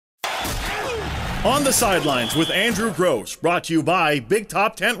On the Sidelines with Andrew Grose, brought to you by Big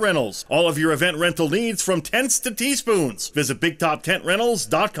Top Tent Rentals. All of your event rental needs from tents to teaspoons. Visit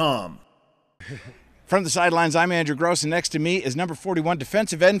BigTopTentRentals.com. From the Sidelines, I'm Andrew Grose, and next to me is number 41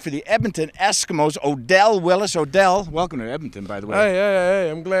 defensive end for the Edmonton Eskimos, Odell Willis. Odell, welcome to Edmonton, by the way.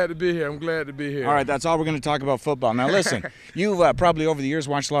 Hey, I'm glad to be here. All right, that's all we're going to talk about football. Now listen, you've probably over the years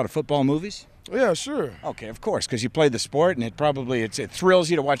watched a lot of football movies? Yeah, sure. Okay, of course, because you played the sport, and it thrills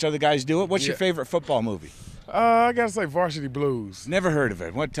you to watch other guys do it. What's your favorite football movie? I gotta say Varsity Blues. Never heard of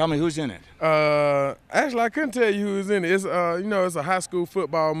it. Tell me who's in it. Actually, I couldn't tell you who's in it. It's it's a high school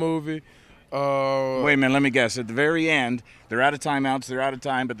football movie. Wait a minute, let me guess. At the very end, they're out of timeouts, they're out of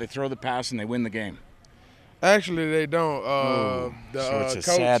time, but they throw the pass and they win the game. Actually, they don't. So it's a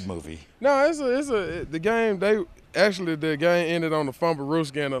coach, sad movie. No, the game. The game ended on the fumble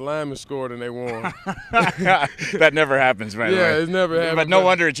rooski and the lineman scored and they won. That never happens, man. Yeah, it's never happened. But no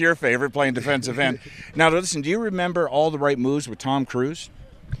wonder it's your favorite, playing defensive end. Now, listen, do you remember All the Right Moves with Tom Cruise?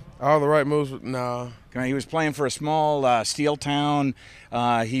 All the right moves? No. He was playing for a small steel town.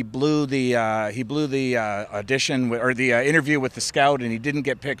 He blew the audition or the interview with the scout, and he didn't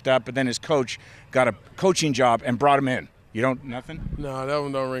get picked up. But then his coach got a coaching job and brought him in. You don't nothing? No, that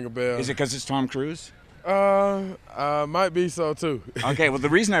one don't ring a bell. Is it because it's Tom Cruise? Might be so too. Okay, well the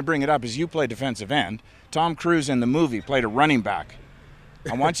reason I bring it up is you play defensive end. Tom Cruise in the movie played a running back.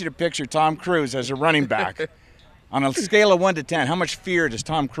 I want you to picture Tom Cruise as a running back. On a scale of 1 to 10, how much fear does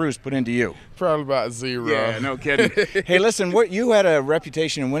Tom Cruise put into you? Probably about 0. Yeah, no kidding. Hey, listen, you had a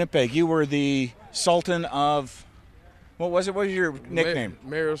reputation in Winnipeg. You were the Sultan of, what was it? What was your nickname?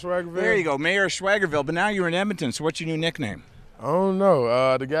 Mayor of Swaggerville. There you go, Mayor of Swaggerville. But now you're in Edmonton, so what's your new nickname? I don't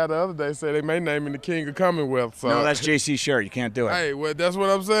know. The guy the other day said they may name him the King of Commonwealth. So. No, that's J.C. Sherritt. You can't do it. Hey, well, that's what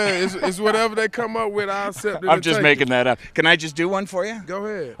I'm saying. It's whatever they come up with, I accept it. I'm just making that up. Can I just do one for you? Go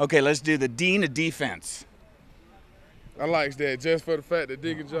ahead. Okay, let's do the Dean of Defense. I like that. Just for the fact that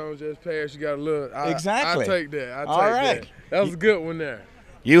Deacon Jones just passed, you got a little. Exactly. I take that. All right. That was a good one there.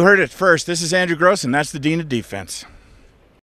 You heard it first. This is Andrew Grose, and that's the Dean of Defense.